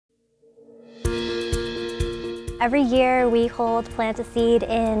Every year we hold Plant a Seed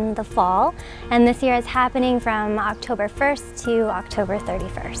in the fall, and this year it's happening from October 1st to October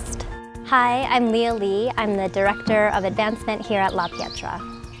 31st. Hi, I'm Leah Lee. I'm the Director of Advancement here at La Pietra.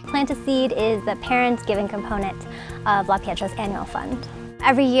 Plant a Seed is the parent-giving component of La Pietra's annual fund.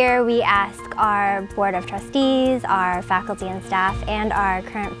 Every year we ask our Board of Trustees, our faculty and staff, and our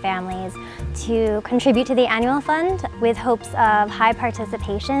current families to contribute to the annual fund with hopes of high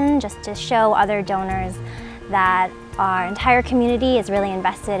participation, just to show other donors that our entire community is really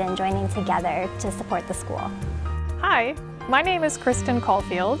invested in joining together to support the school. Hi, my name is Kristen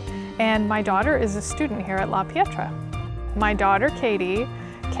Caulfield, and my daughter is a student here at La Pietra. My daughter Katie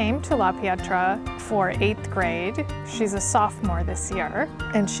came to La Pietra for 8th grade. She's a sophomore this year,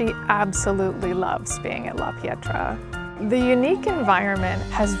 and she absolutely loves being at La Pietra. The unique environment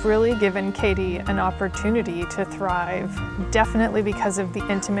has really given Katie an opportunity to thrive, definitely because of the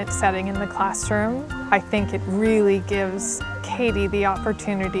intimate setting in the classroom. I think it really gives Katie the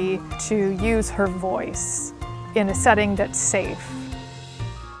opportunity to use her voice in a setting that's safe.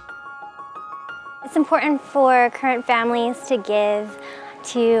 It's important for current families to give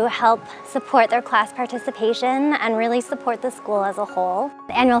to help support their class participation and really support the school as a whole.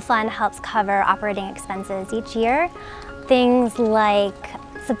 The annual fund helps cover operating expenses each year. Things like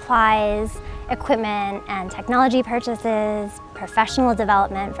supplies, equipment and technology purchases, professional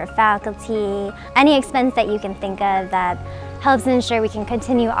development for faculty, any expense that you can think of that helps ensure we can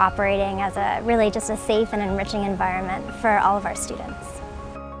continue operating as really just a safe and enriching environment for all of our students.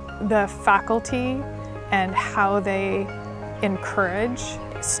 The faculty and how they encourage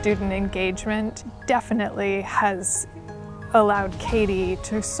student engagement definitely has allowed Katie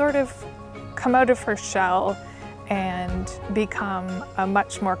to sort of come out of her shell and become a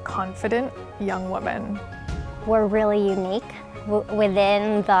much more confident young woman. We're really unique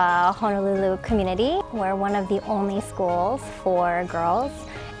within the Honolulu community. We're one of the only schools for girls,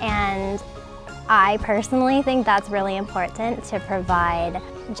 and I personally think that's really important, to provide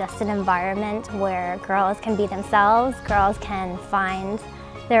just an environment where girls can be themselves, girls can find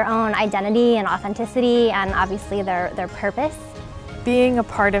their own identity and authenticity and obviously their purpose. Being a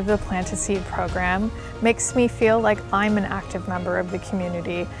part of the Plant a Seed program makes me feel like I'm an active member of the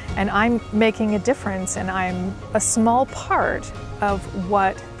community and I'm making a difference, and I'm a small part of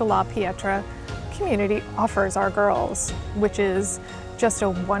what the La Pietra community offers our girls, which is just a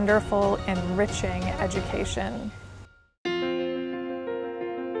wonderful, enriching education.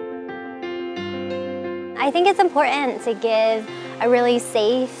 I think it's important to give a really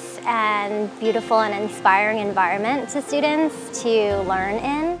safe and beautiful and inspiring environment to students to learn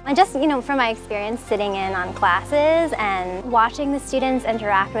in. And just, from my experience sitting in on classes and watching the students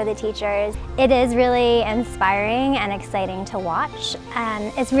interact with the teachers, it is really inspiring and exciting to watch.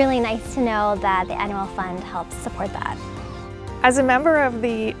 And it's really nice to know that the annual fund helps support that. As a member of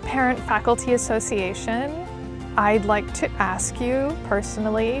the Parent Faculty Association, I'd like to ask you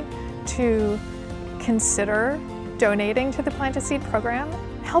personally to consider donating to the Plant a Seed program.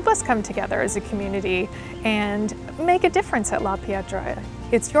 Help us come together as a community and make a difference at La Pietra.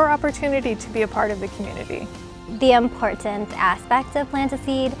 It's your opportunity to be a part of the community. The important aspect of Plant a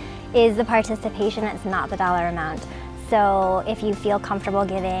Seed is the participation. It's not the dollar amount. So if you feel comfortable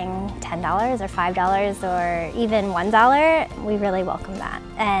giving $10 or $5 or even $1, we really welcome that.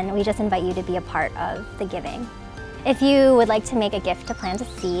 And we just invite you to be a part of the giving. If you would like to make a gift to Plant a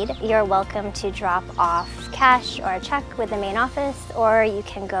Seed, you're welcome to drop off cash or a check with the main office, or you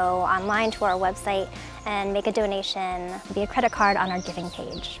can go online to our website and make a donation via credit card on our giving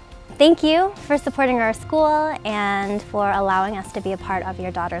page. Thank you for supporting our school and for allowing us to be a part of your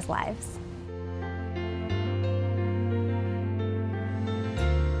daughter's lives.